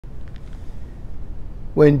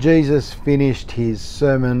When Jesus finished his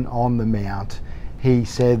Sermon on the Mount, he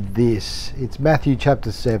said this. It's Matthew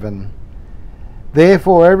chapter 7.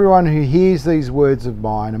 Therefore, everyone who hears these words of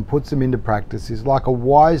mine and puts them into practice is like a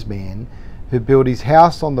wise man who built his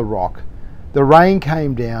house on the rock. The rain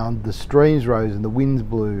came down, the streams rose, and the winds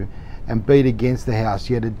blew and beat against the house,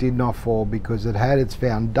 yet it did not fall because it had its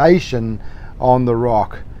foundation on the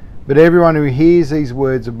rock. But everyone who hears these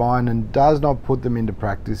words of mine and does not put them into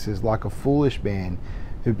practice is like a foolish man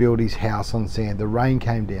who built his house on sand. The rain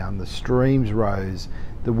came down, the streams rose,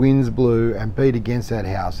 the winds blew and beat against that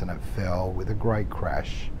house, and it fell with a great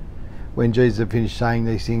crash. When Jesus had finished saying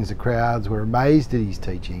these things, the crowds were amazed at his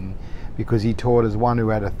teaching, because he taught as one who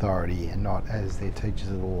had authority and not as their teachers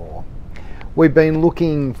of the law. We've been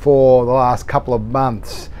looking for the last couple of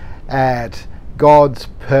months at God's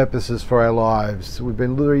purposes for our lives. We've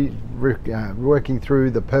been working through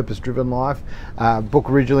The Purpose-Driven Life, a book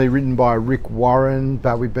originally written by Rick Warren,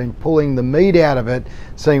 but we've been pulling the meat out of it,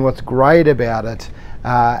 seeing what's great about it,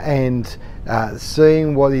 and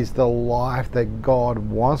seeing what is the life that God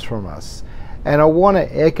wants from us. And I want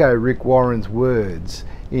to echo Rick Warren's words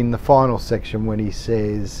in the final section when he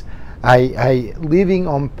says, a living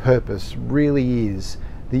on purpose really is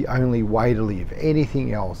the only way to live.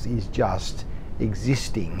 Anything else is just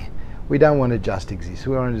existing. We don't want to just exist.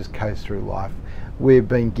 We want to just coast through life. We've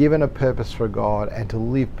been given a purpose for God, and to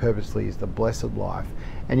live purposely is the blessed life.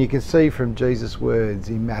 And you can see from Jesus' words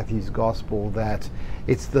in Matthew's Gospel that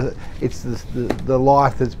it's the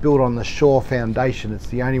life that's built on the sure foundation. It's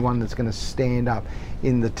the only one that's going to stand up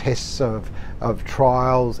in the tests of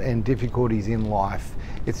trials and difficulties in life.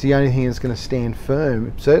 It's the only thing that's going to stand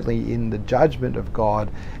firm, certainly in the judgment of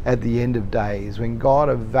God at the end of days, when God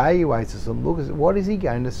evaluates us and looks at what is he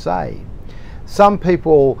going to say. Some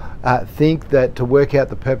people think that to work out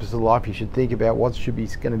the purpose of life, you should think about what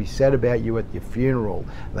going to be said about you at your funeral.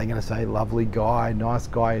 They're going to say, lovely guy, nice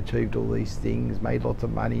guy, achieved all these things, made lots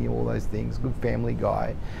of money, all those things, good family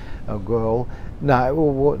guy or girl.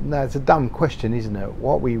 No, it's a dumb question, isn't it?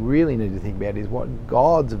 What we really need to think about is what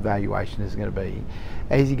God's evaluation is going to be.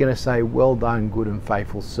 Is he going to say, well done, good and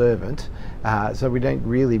faithful servant? So we don't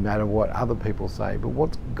really matter what other people say, but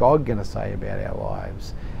what's God going to say about our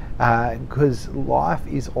lives? Because life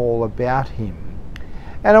is all about him.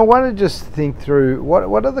 And I want to just think through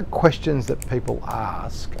what are the questions that people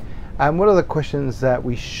ask, and what are the questions that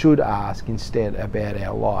we should ask instead about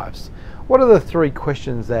our lives. What are the three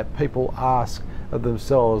questions that people ask of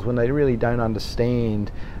themselves when they really don't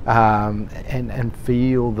understand and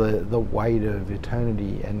feel the weight of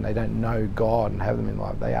eternity, and they don't know God and have them in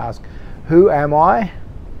life? They ask, who am I?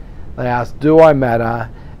 They ask, do I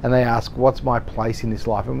matter? And they ask, what's my place in this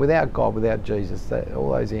life? And without God, without Jesus, all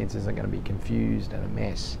those answers are going to be confused and a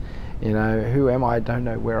mess. You know, who am I? I don't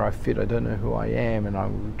know where I fit. I don't know who I am. And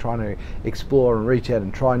I'm trying to explore and reach out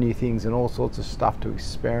and try new things and all sorts of stuff to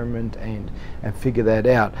experiment and figure that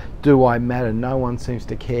out. Do I matter? No one seems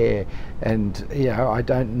to care. And, you know, I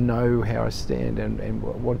don't know how I stand and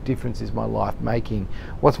what difference is my life making.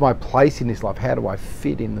 What's my place in this life? How do I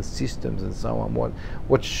fit in the systems and so on?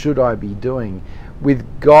 What should I be doing?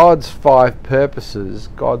 With God's five purposes,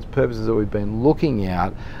 God's purposes that we've been looking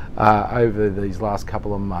at over these last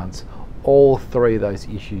couple of months, all three of those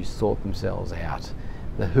issues sort themselves out.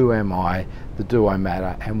 The who am I, the do I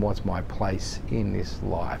matter, and what's my place in this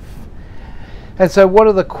life. And so what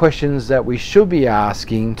are the questions that we should be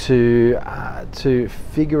asking to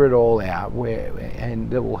figure it all out,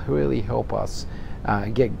 and that will really help us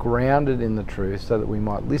get grounded in the truth, so that we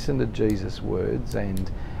might listen to Jesus' words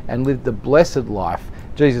and live the blessed life.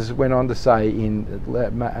 Jesus went on to say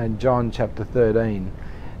in John chapter 13,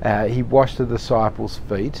 he washed the disciples'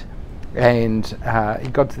 feet, and he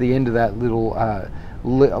got to the end of that little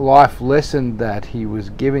life lesson that he was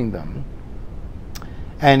giving them.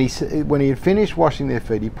 And he said, when he had finished washing their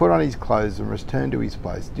feet, he put on his clothes and returned to his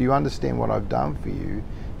place. Do you understand what I've done for you?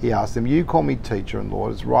 He asked them. You call me teacher and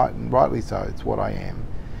Lord. It's right, and rightly so. It's what I am.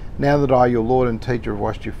 Now that I, your Lord and teacher, have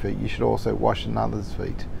washed your feet, you should also wash another's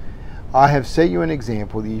feet. I have set you an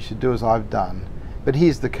example that you should do as I've done. But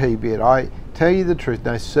here's the key bit. I tell you the truth,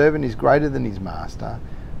 no servant is greater than his master,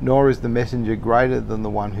 nor is the messenger greater than the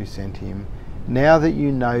one who sent him. Now that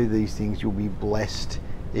you know these things, you'll be blessed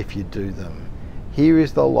if you do them. Here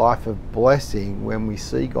is the life of blessing when we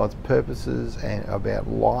see God's purposes and about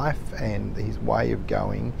life and his way of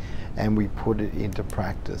going, and we put it into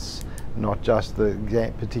practice. Not just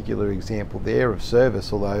the particular example there of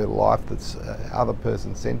service, although life that's other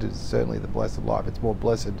person centered is certainly the blessed life. It's more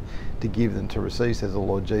blessed to give than to receive, says the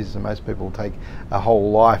Lord Jesus, and most people take a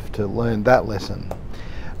whole life to learn that lesson.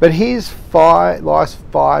 But here's life's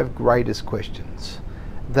five greatest questions.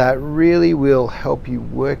 that really will help you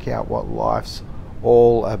work out what life's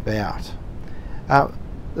all about.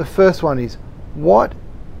 The first one is, what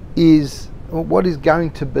is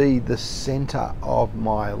going to be the center of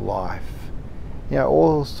my life? You know,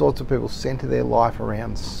 all sorts of people center their life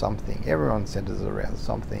around something. Everyone centers it around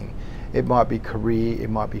something. It might be career, it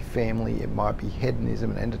might be family, it might be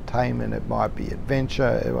hedonism and entertainment, it might be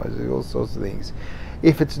adventure, it might be all sorts of things.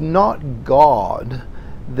 If it's not God,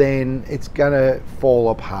 then it's going to fall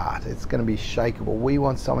apart. It's going to be shakeable. We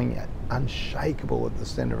want something unshakable at the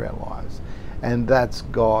center of our lives, and that's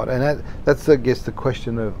God. And that's, I guess, the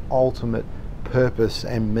question of ultimate purpose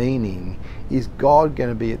and meaning. Is God going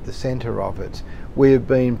to be at the center of it? We have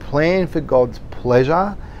been planned for God's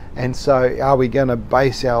pleasure, and so are we going to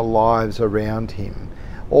base our lives around Him?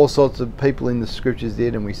 All sorts of people in the scriptures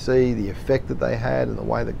did, and we see the effect that they had and the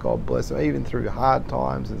way that God blessed them, even through hard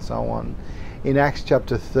times and so on. In Acts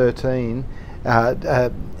chapter 13,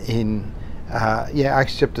 Acts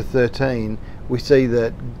chapter 13, we see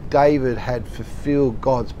that David had fulfilled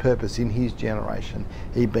God's purpose in his generation.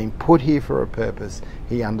 He'd been put here for a purpose.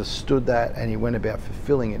 He understood that, and he went about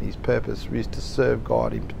fulfilling it. His purpose was to serve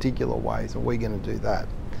God in particular ways. Are we going to do that?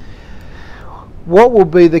 What will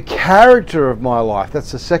be the character of my life?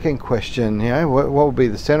 That's the second question. You know, what will be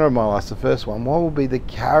the center of my life? That's the first one. What will be the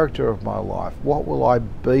character of my life? What will I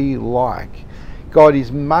be like? God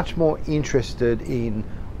is much more interested in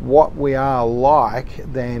what we are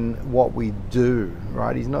like than what we do,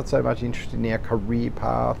 right? He's not so much interested in our career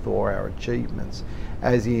path or our achievements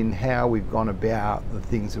as in how we've gone about the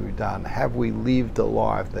things that we've done. Have we lived a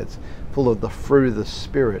life that's full of the fruit of the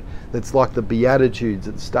Spirit, that's like the Beatitudes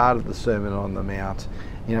that started the Sermon on the Mount?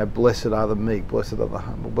 You know, blessed are the meek, blessed are the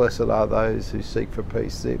humble, blessed are those who seek for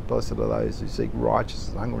peace, blessed are those who seek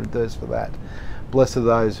righteousness, hunger and thirst for that. Blessed are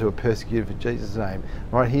those who are persecuted for Jesus' name.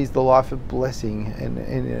 Right? Here's the life of blessing, and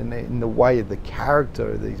in the way of the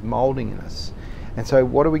character that He's moulding in us. And so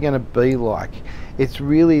what are we going to be like? It's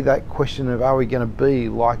really that question of, are we going to be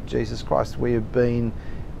like Jesus Christ? We have been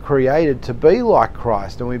created to be like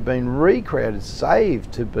Christ, and we've been recreated,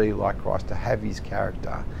 saved to be like Christ, to have His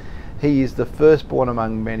character. He is the firstborn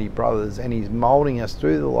among many brothers, and He's moulding us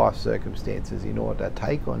through the life circumstances in order to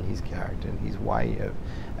take on His character and His way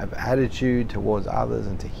of attitude towards others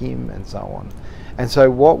and to Him and so on. And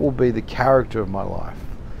so what will be the character of my life?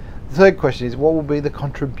 The third question is, what will be the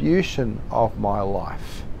contribution of my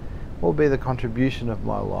life? What will be the contribution of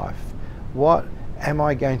my life? What am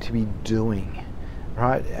I going to be doing?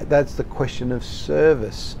 Right? That's the question of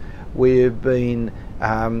service. We have been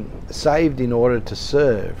saved in order to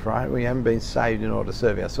serve, right? We haven't been saved in order to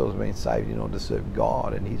serve ourselves. We've been saved in order to serve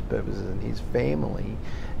God and His purposes and His family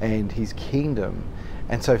and His kingdom.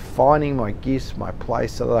 And so finding my gifts, my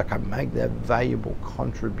place, so that I can make that valuable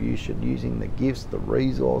contribution using the gifts, the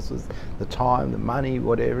resources, the time, the money,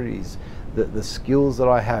 whatever it is, the skills that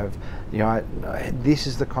I have. You know, this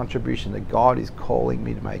is the contribution that God is calling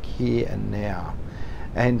me to make here and now.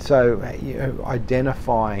 And so, you know,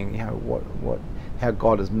 identifying, you know, how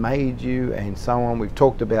God has made you and so on. We've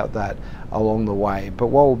talked about that along the way. But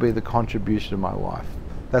what will be the contribution of my life?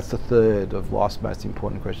 That's the third of life's most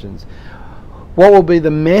important questions. What will be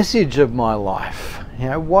the message of my life? You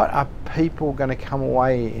know, what are people going to come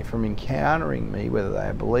away from encountering me, whether they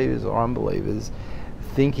are believers or unbelievers,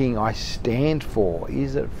 thinking I stand for?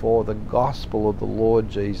 Is it for the gospel of the Lord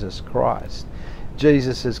Jesus Christ?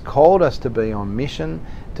 Jesus has called us to be on mission,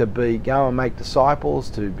 to go and make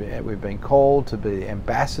disciples, we've been called to be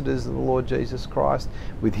ambassadors of the Lord Jesus Christ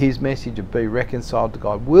with His message of be reconciled to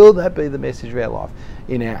God. Will that be the message of our life?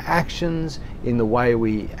 In our actions, in the way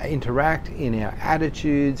we interact, in our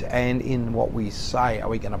attitudes, and in what we say, are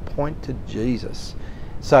we going to point to Jesus?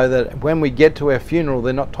 So that when we get to our funeral,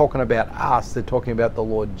 they're not talking about us, they're talking about the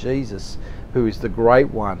Lord Jesus, who is the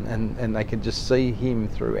great one, and they can just see Him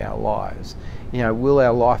through our lives. You know, will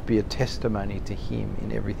our life be a testimony to Him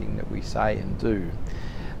in everything that we say and do?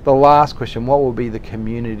 The last question, what will be the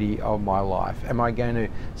community of my life? Am I going to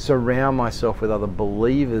surround myself with other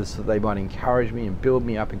believers so they might encourage me and build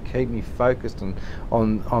me up and keep me focused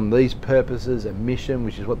on these purposes and mission,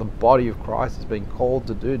 which is what the body of Christ has been called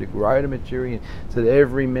to do, to grow to maturity, so that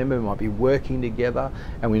every member might be working together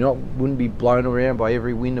and we wouldn't be blown around by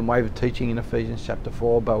every wind and wave of teaching in Ephesians chapter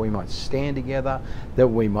 4, but we might stand together, that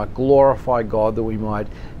we might glorify God, that we might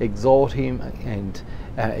exalt Him and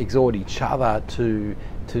exhort each other to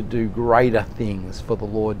do greater things for the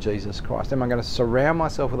Lord Jesus Christ. Am I going to surround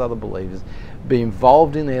myself with other believers, be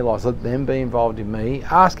involved in their lives, let them be involved in me,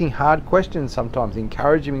 asking hard questions sometimes,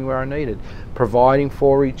 encouraging me where I need it, providing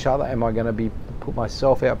for each other? Am I going to put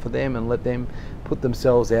myself out for them and let them put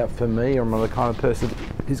themselves out for me, or am I the kind of person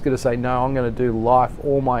who's going to say, no, I'm going to do life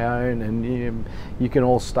all my own, and you can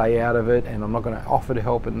all stay out of it, and I'm not going to offer to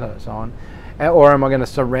help and so on? Or am I going to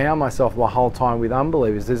surround myself the whole time with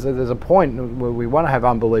unbelievers? There's a point where we want to have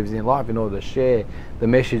unbelievers in life in order to share the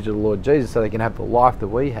message of the Lord Jesus so they can have the life that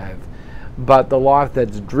we have. But the life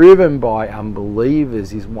that's driven by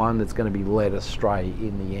unbelievers is one that's going to be led astray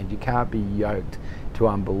in the end. You can't be yoked to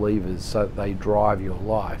unbelievers so that they drive your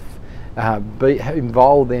life.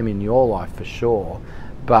 Involve them in your life for sure,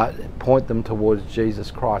 but point them towards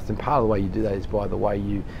Jesus Christ. And part of the way you do that is by the way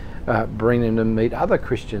you bring them to meet other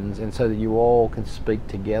Christians, and so that you all can speak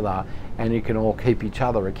together and you can all keep each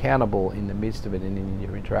other accountable in the midst of it and in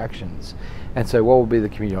your interactions. And so what will be the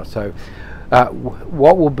community? So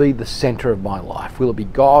what will be the center of my life? Will it be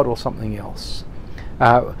God or something else?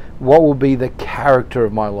 What will be the character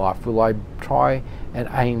of my life? Will I try and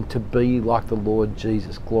aim to be like the Lord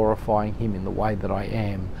Jesus, glorifying him in the way that I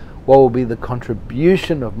am? What will be the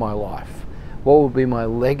contribution of my life? What will be my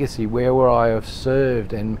legacy? Where will I have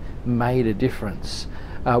served and made a difference?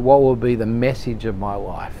 What will be the message of my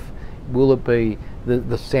life? Will it be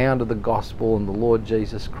the sound of the gospel and the Lord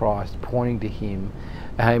Jesus Christ pointing to him?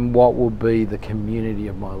 And what will be the community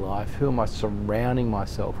of my life? Who am I surrounding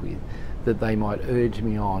myself with that they might urge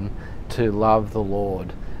me on to love the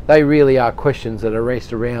Lord? They really are questions that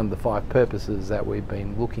rest around the 5 purposes that we've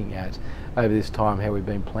been looking at over this time, how we've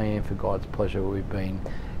been planned for God's pleasure. We've been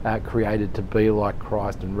created to be like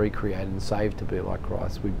Christ and recreated and saved to be like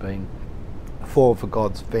Christ. We've been formed for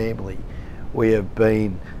God's family. We have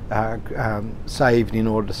been saved in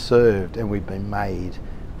order to serve, and we've been made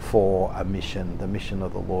for a mission, the mission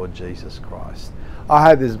of the Lord Jesus Christ. I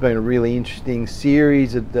hope this has been a really interesting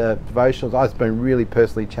series of devotionals. It's been really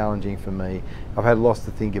personally challenging for me. I've had lots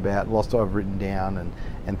to think about, lots I've written down,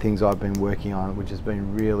 and things I've been working on, which has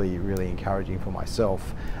been really, really encouraging for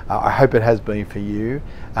myself. I hope it has been for you.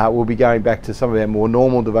 We'll be going back to some of our more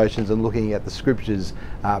normal devotions and looking at the scriptures,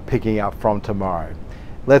 picking up from tomorrow.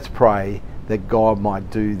 Let's pray that God might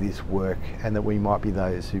do this work, and that we might be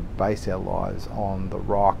those who base our lives on the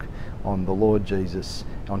rock, on the Lord Jesus,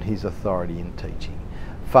 on his authority in teaching.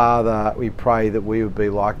 Father, we pray that we would be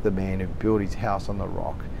like the man who built his house on the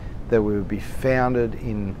rock, that we would be founded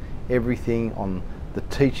in everything on the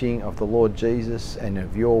teaching of the Lord Jesus and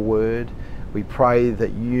of your word. We pray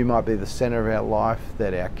that you might be the center of our life,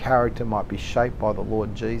 that our character might be shaped by the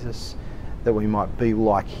Lord Jesus, that we might be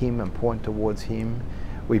like him and point towards him.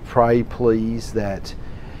 We pray, please, that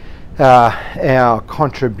our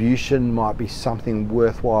contribution might be something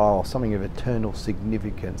worthwhile, something of eternal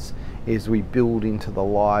significance as we build into the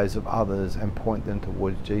lives of others and point them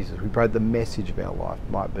towards Jesus. We pray the message of our life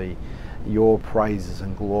might be your praises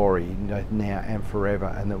and glory, now and forever,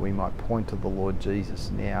 and that we might point to the Lord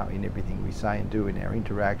Jesus now in everything we say and do, in our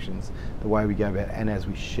interactions, the way we go about it, and as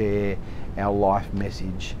we share our life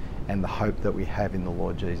message and the hope that we have in the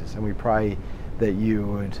Lord Jesus. And we pray that you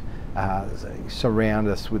would surround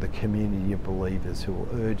us with a community of believers who will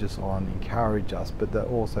urge us on, encourage us, but that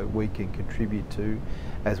also we can contribute to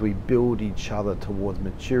as we build each other towards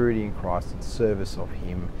maturity in Christ and service of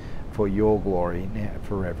him for your glory now,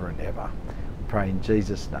 forever and ever. We pray in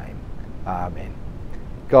Jesus' name. Amen.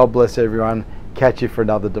 God bless everyone. Catch you for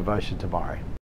another devotion tomorrow.